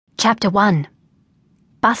Chapter 1.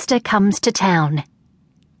 Buster Comes to Town.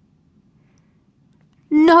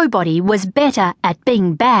 Nobody was better at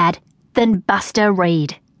being bad than Buster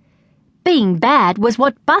Reed. Being bad was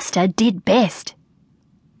what Buster did best.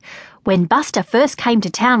 When Buster first came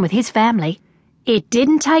to town with his family, it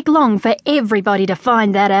didn't take long for everybody to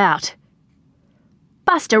find that out.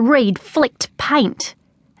 Buster Reed flicked paint,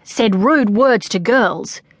 said rude words to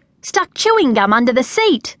girls, stuck chewing gum under the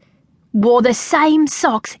seat, wore the same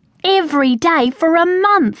socks every day for a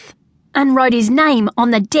month, and wrote his name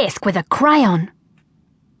on the desk with a crayon.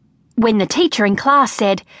 When the teacher in class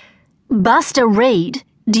said, "Buster Reed,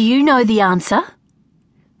 do you know the answer?"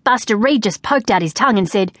 Buster Reed just poked out his tongue and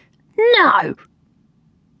said, "No."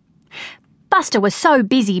 Buster was so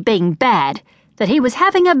busy being bad that he was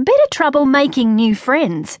having a bit of trouble making new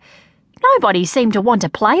friends. Nobody seemed to want to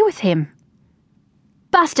play with him.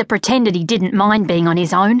 Buster pretended he didn't mind being on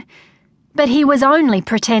his own, but he was only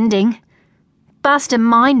pretending. Buster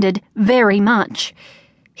minded very much.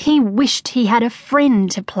 He wished he had a friend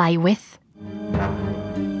to play with.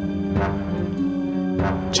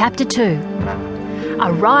 Chapter 2.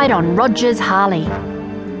 A Ride on Roger's Harley.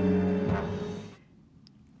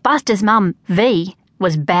 Buster's mum, V,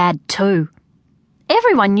 was bad too.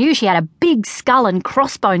 Everyone knew she had a big skull and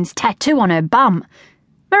crossbones tattoo on her bum.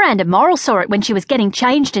 Miranda Morrill saw it when she was getting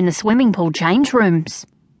changed in the swimming pool change rooms.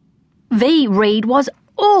 V Reed was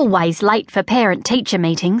always late for parent-teacher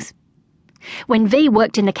meetings. When V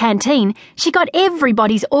worked in the canteen, she got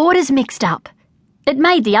everybody's orders mixed up. It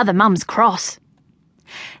made the other mums cross.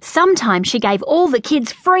 Sometimes she gave all the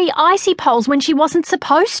kids free icy poles when she wasn't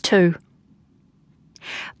supposed to.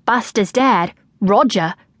 Buster's dad,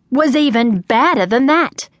 Roger, was even badder than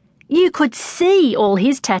that. You could see all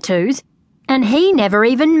his tattoos, and he never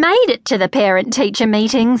even made it to the parent-teacher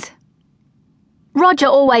meetings. Roger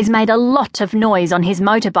always made a lot of noise on his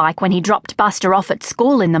motorbike when he dropped Buster off at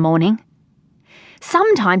school in the morning.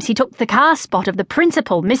 Sometimes he took the car spot of the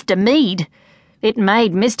principal, Mr. Mead. It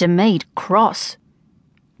made Mr. Mead cross.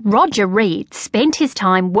 Roger Reed spent his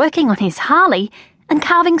time working on his Harley and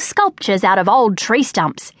carving sculptures out of old tree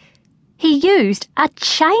stumps. He used a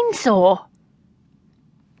chainsaw.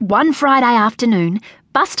 One Friday afternoon,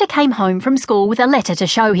 Buster came home from school with a letter to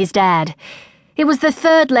show his dad. It was the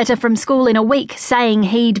third letter from school in a week saying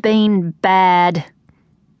he'd been bad.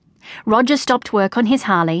 Roger stopped work on his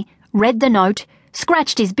Harley, read the note,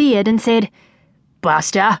 scratched his beard and said,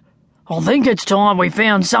 "Buster, I think it's time we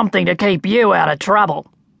found something to keep you out of trouble."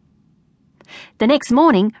 The next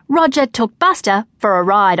morning, Roger took Buster for a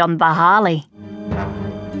ride on the Harley.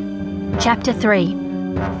 Chapter 3.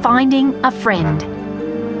 Finding a Friend.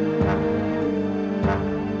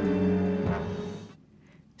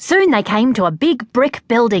 Soon they came to a big brick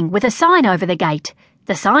building with a sign over the gate.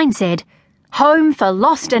 The sign said, "Home for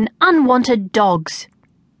Lost and Unwanted Dogs."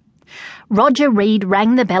 Roger Reed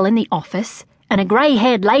rang the bell in the office, and a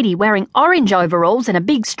grey-haired lady wearing orange overalls and a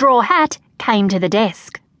big straw hat came to the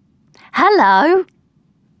desk. "Hello,"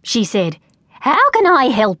 she said. "How can I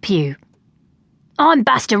help you?" "I'm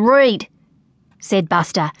Buster Reed," said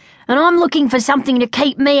Buster, "and I'm looking for something to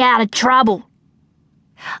keep me out of trouble."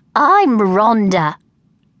 "I'm Rhonda,"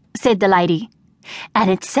 said the lady, "and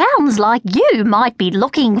it sounds like you might be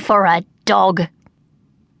looking for a dog."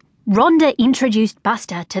 Rhonda introduced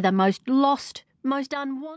Buster to the most lost, most unwanted